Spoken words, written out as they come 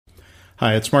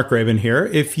Hi, it's Mark Graben here.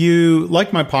 If you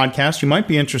like my podcast, you might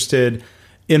be interested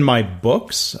in my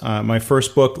books. My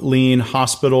first book, Lean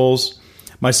Hospitals.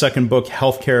 My second book,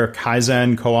 Healthcare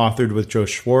Kaizen, co-authored with Joe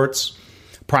Schwartz.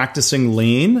 Practicing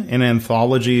Lean, an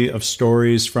anthology of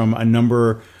stories from a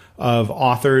number of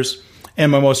authors.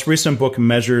 And my most recent book,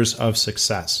 Measures of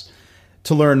Success.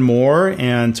 To learn more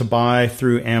and to buy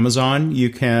through Amazon, you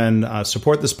can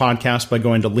support this podcast by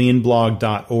going to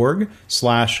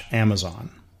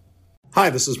leanblog.org/Amazon. Hi,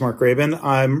 this is Mark Graben.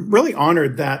 I'm really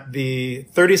honored that the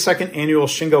 32nd Annual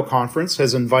Shingo Conference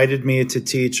has invited me to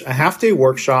teach a half-day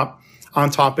workshop on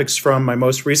topics from my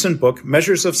most recent book,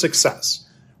 Measures of Success: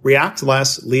 React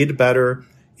Less, Lead Better,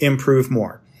 Improve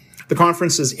More. The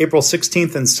conference is April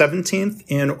 16th and 17th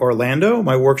in Orlando.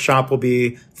 My workshop will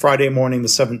be Friday morning the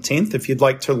 17th. If you'd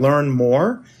like to learn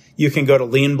more, you can go to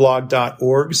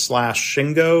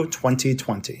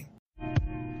leanblog.org/Shingo2020.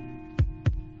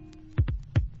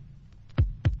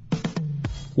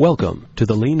 Welcome to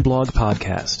the Lean Blog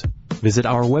Podcast. Visit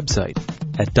our website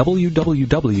at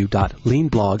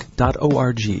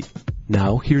www.leanblog.org.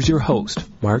 Now, here's your host,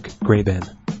 Mark Graben.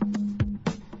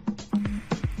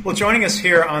 Well, joining us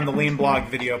here on the Lean Blog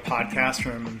video podcast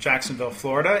from Jacksonville,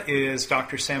 Florida, is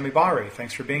Dr. Sami Bahri.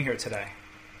 Thanks for being here today.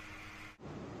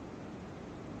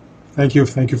 Thank you.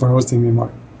 Thank you for hosting me,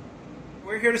 Mark.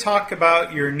 We're here to talk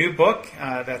about your new book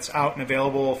that's out and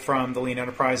available from the Lean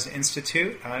Enterprise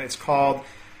Institute. It's called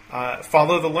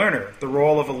Follow the Learner, the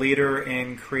Role of a Leader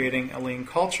in Creating a Lean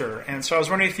Culture. And so I was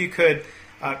wondering if you could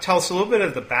tell us a little bit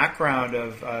of the background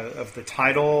of the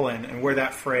title and where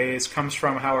that phrase comes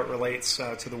from, how it relates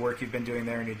to the work you've been doing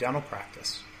there in your dental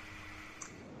practice.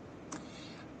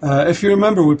 If you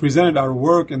remember, we presented our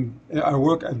work at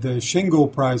the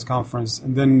Shingo Prize Conference,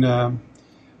 and then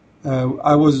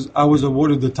I was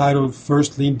awarded the title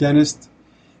First Lean Dentist,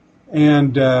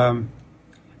 and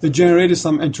it generated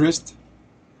some interest.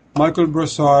 Michael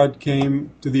Broussard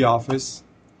came to the office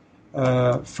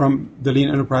from the Lean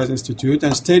Enterprise Institute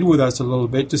and stayed with us a little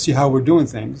bit to see how we're doing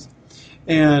things.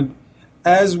 And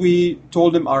as we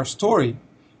told him our story,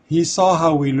 he saw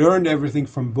how we learned everything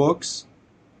from books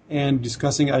and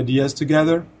discussing ideas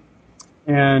together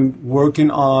and working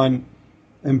on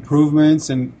improvements.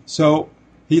 And so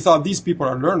he thought these people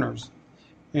are learners.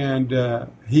 And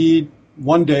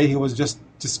one day he was just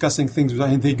discussing things with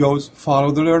us, and he goes,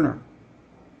 "Follow the learner."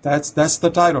 That's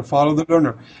the title, Follow the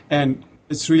Learner. And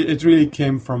it really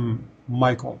came from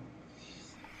Michael.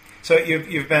 So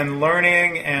you've been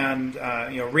learning and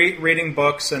reading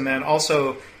books, and then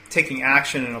also taking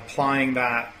action and applying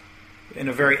that in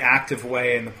a very active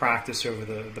way in the practice over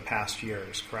the past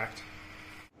years, correct?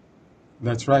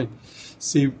 That's right.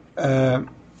 See, I'll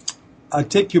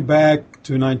take you back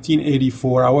to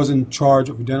 1984. I was in charge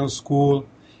of dental school,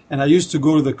 and I used to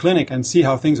go to the clinic and see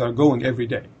how things are going every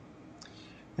day.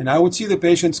 And I would see the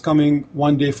patients coming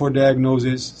one day for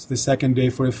diagnosis, the second day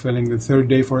for a filling, the third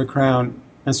day for a crown,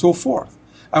 and so forth.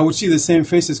 I would see the same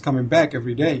faces coming back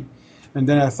every day. And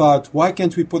then I thought, why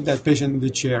can't we put that patient in the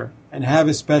chair and have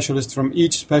a specialist from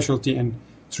each specialty and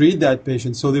treat that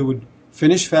patient so they would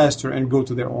finish faster and go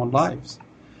to their own lives?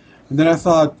 And then I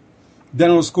thought,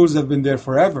 dental schools have been there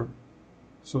forever.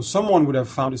 So someone would have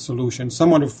found a solution.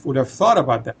 Someone would have thought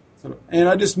about that. And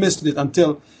I dismissed it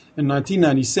until in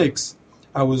 1996,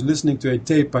 I was listening to a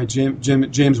tape by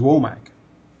James Womack.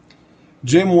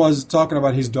 Jim was talking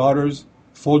about his daughters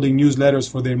folding newsletters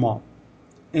for their mom.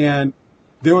 And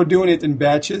they were doing it in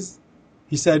batches.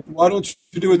 He said, "Why don't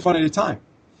you do it one at a time?"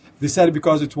 They said,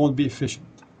 "Because it won't be efficient."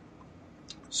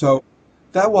 So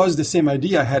that was the same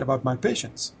idea I had about my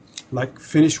patients, like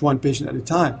finish one patient at a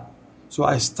time. So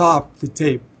I stopped the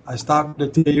tape.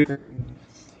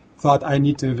 Thought I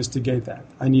need to investigate that.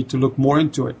 I need to look more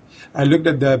into it. I looked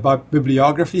at the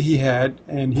bibliography he had,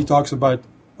 and he talks about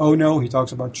he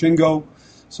talks about Shingo.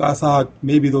 So I thought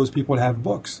maybe those people have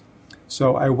books.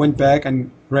 So I went back and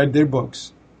read their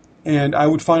books. And I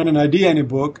would find an idea in a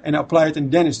book and apply it in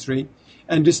dentistry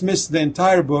and dismiss the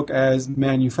entire book as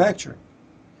manufacturing.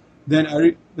 Then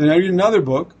I read another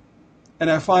book,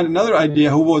 and I find another idea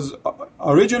who was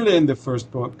originally in the first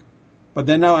book, but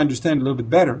then now I understand a little bit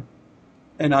better.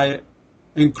 And I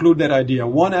include that idea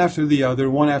one after the other,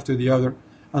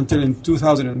 until in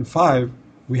 2005,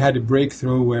 we had a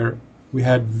breakthrough where we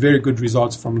had very good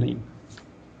results from Lean.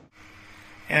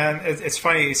 And it's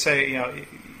funny you say,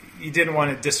 you didn't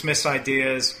want to dismiss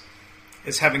ideas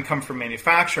as having come from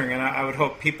manufacturing. And I would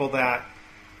hope people that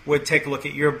would take a look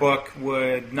at your book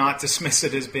would not dismiss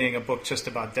it as being a book just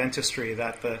about dentistry,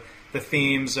 that the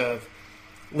themes of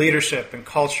leadership and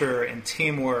culture and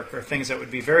teamwork are things that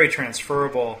would be very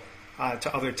transferable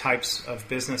to other types of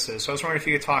businesses. So I was wondering if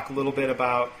you could talk a little bit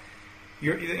about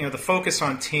the focus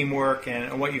on teamwork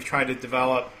and what you've tried to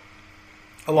develop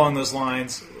along those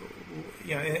lines,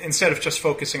 instead of just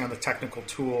focusing on the technical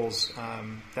tools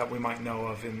that we might know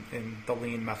of in the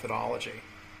lean methodology.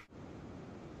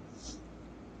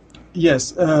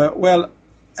 Yes. Well,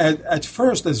 at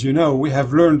first, as you know, we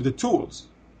have learned the tools.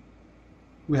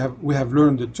 We have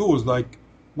learned the tools, like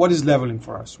what is leveling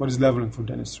for us, what is leveling for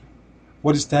dentistry,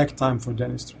 what is takt time for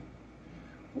dentistry,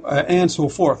 and so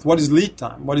forth. What is lead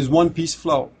time? What is one-piece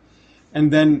flow?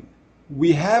 And then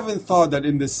we haven't thought that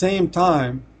in the same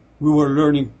time we were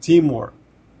learning teamwork.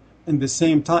 In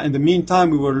the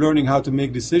meantime, we were learning how to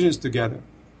make decisions together.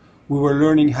 We were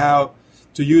learning how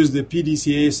to use the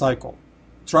PDCA cycle.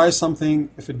 Try something,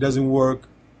 if it doesn't work,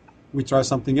 we try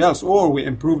something else, or we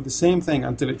improve the same thing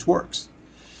until it works.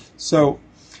 So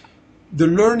the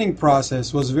learning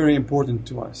process was very important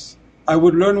to us. I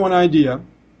would learn one idea,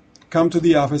 come to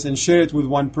the office and share it with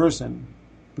one person,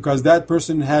 because that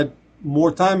person had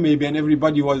more time maybe and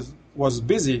everybody was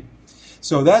busy.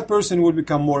 So that person would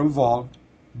become more involved,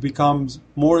 becomes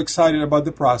more excited about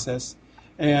the process,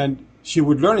 and she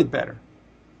would learn it better.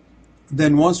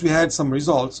 Then once we had some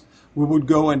results, we would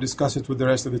go and discuss it with the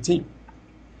rest of the team.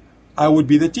 I would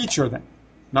be the teacher then,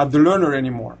 not the learner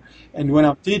anymore. And when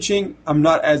I'm teaching, I'm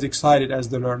not as excited as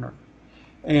the learner.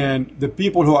 And the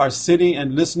people who are sitting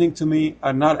and listening to me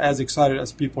are not as excited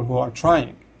as people who are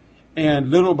trying.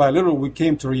 And little by little, we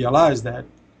came to realize that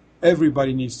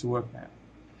everybody needs to work now.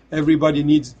 Everybody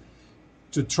needs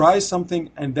to try something,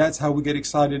 and that's how we get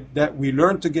excited, that we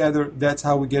learn together, that's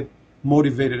how we get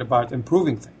motivated about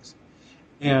improving things.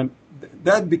 And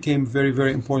that became very,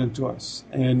 very important to us.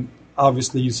 And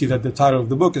obviously, you see that the title of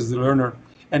the book is The Learner,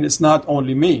 and it's not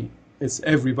only me, it's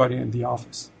everybody in the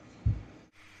office.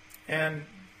 And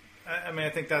I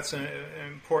think that's an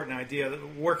important idea,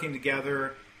 working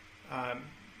together,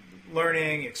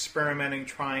 learning, experimenting,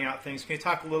 trying out things. Can you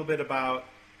talk a little bit about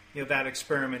that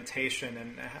experimentation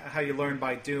and how you learn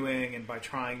by doing and by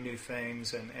trying new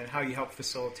things, and how you help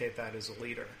facilitate that as a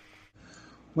leader?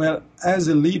 Well, as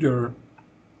a leader,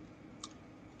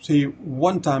 see,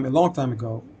 one time, a long time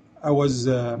ago, I was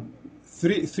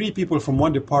three people from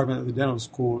one department at the dental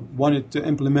school wanted to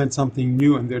implement something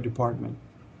new in their department,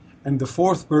 and the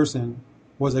fourth person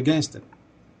was against it.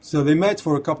 So they met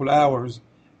for a couple hours,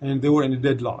 and they were in a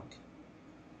deadlock.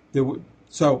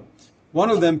 So one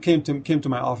of them came to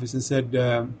my office and said,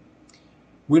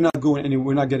 "We're not going anywhere.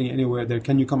 We're not getting anywhere there.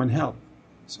 Can you come and help?"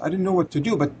 So I didn't know what to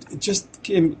do, but it just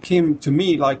came to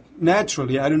me like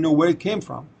naturally. I don't know where it came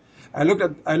from. I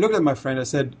looked at my friend. I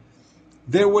said,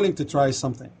 "They're willing to try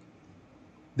something.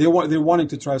 They're wanting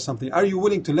to try something. Are you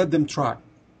willing to let them try?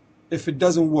 If it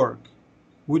doesn't work,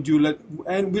 would you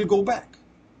and we'll go back.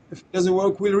 If it doesn't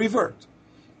work, we'll revert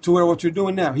to what you're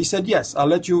doing now." He said, "Yes, I'll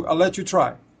let you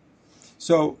try."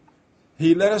 So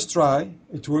he let us try.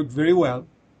 It worked very well,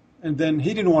 and then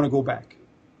he didn't want to go back.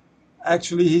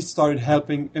 Actually, he started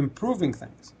helping improving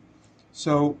things.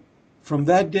 So from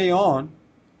that day on,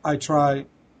 I try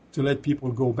to let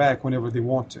people go back whenever they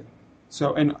want to.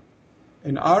 So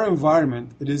in our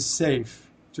environment, it is safe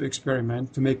to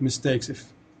experiment, to make mistakes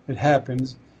if it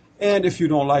happens. And if you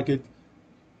don't like it,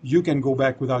 you can go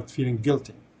back without feeling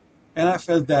guilty. And I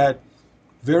felt that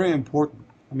very important.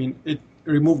 I mean, it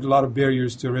removed a lot of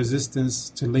barriers to resistance,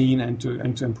 to lean, and to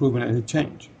improvement and to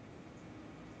change.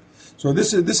 So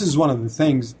this is one of the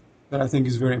things that I think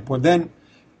is very important. Then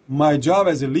my job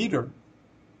as a leader,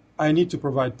 I need to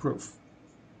provide proof.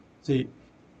 See,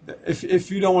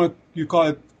 if you don't want to, you call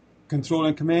it control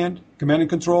and command and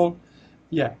control.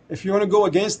 Yeah. If you want to go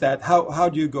against that, how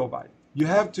do you go about it? You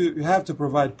have to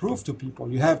provide proof to people.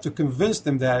 You have to convince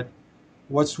them that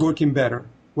what's working better,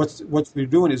 what we're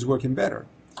doing is working better.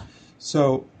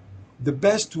 So the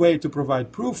best way to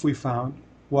provide proof, we found,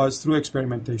 was through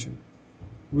experimentation.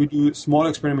 We do small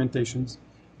experimentations.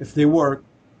 If they work,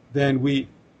 then we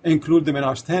include them in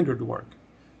our standard work.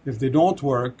 If they don't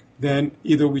work, then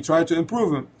either we try to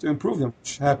improve them,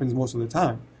 which happens most of the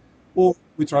time, or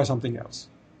we try something else.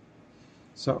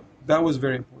 So that was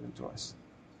very important to us.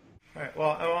 All right.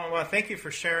 Well, I want to thank you for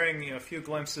sharing a few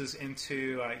glimpses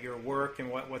into your work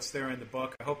and what's there in the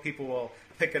book. I hope people will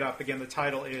pick it up. Again, the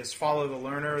title is Follow the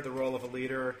Learner, the Role of a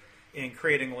Leader in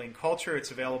Creating a Lean Culture.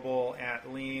 It's available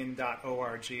at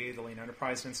lean.org, the Lean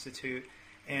Enterprise Institute.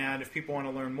 And if people want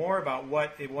to learn more about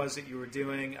what it was that you were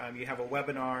doing, you have a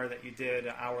webinar that you did,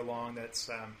 an hour-long, that's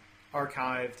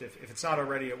archived. If it's not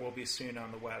already, it will be soon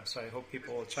on the web. So I hope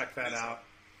people will check that out.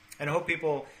 And I hope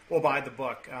people will buy the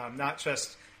book, not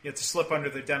just to slip under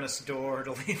the dentist's door,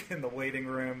 to leave in the waiting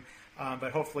room,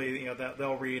 But hopefully, that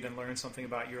they'll read and learn something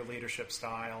about your leadership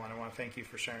style. And I want to thank you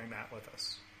for sharing that with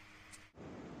us.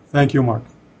 Thank you, Mark.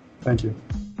 Thank you.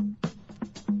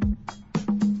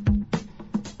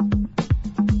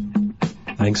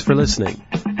 Thanks for listening.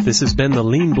 This has been the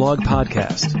Lean Blog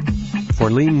Podcast. For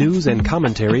Lean news and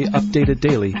commentary updated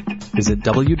daily, visit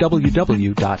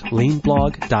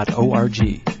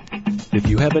www.leanblog.org. If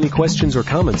you have any questions or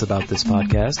comments about this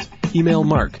podcast, email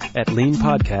Mark at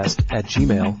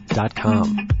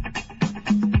leanpodcast@gmail.com.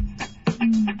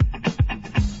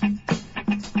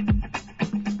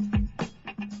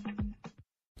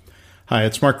 Hi,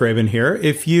 it's Mark Graban here.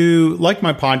 If you like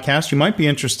my podcast, you might be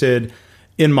interested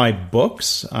in my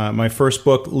books. My first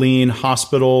book, Lean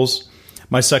Hospitals.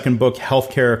 My second book,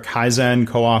 Healthcare Kaizen,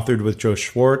 co-authored with Joe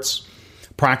Schwartz.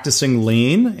 Practicing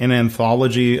Lean, an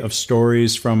anthology of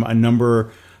stories from a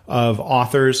number of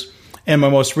authors. And my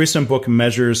most recent book,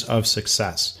 Measures of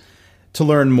Success. To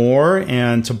learn more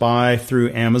and to buy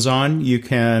through Amazon, you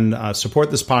can support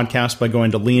this podcast by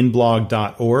going to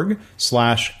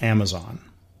leanblog.org/Amazon.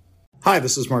 Hi,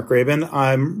 this is Mark Graban.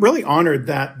 I'm really honored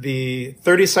that the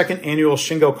 32nd Annual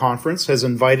Shingo Conference has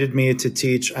invited me to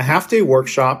teach a half-day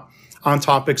workshop on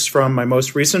topics from my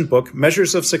most recent book,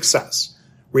 Measures of Success: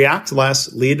 React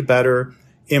Less, Lead Better,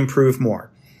 Improve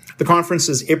More. The conference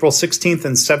is April 16th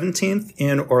and 17th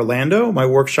in Orlando. My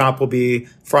workshop will be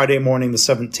Friday morning the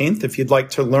 17th. If you'd like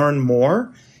to learn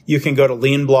more, you can go to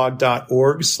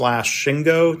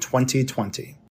leanblog.org/Shingo 2020.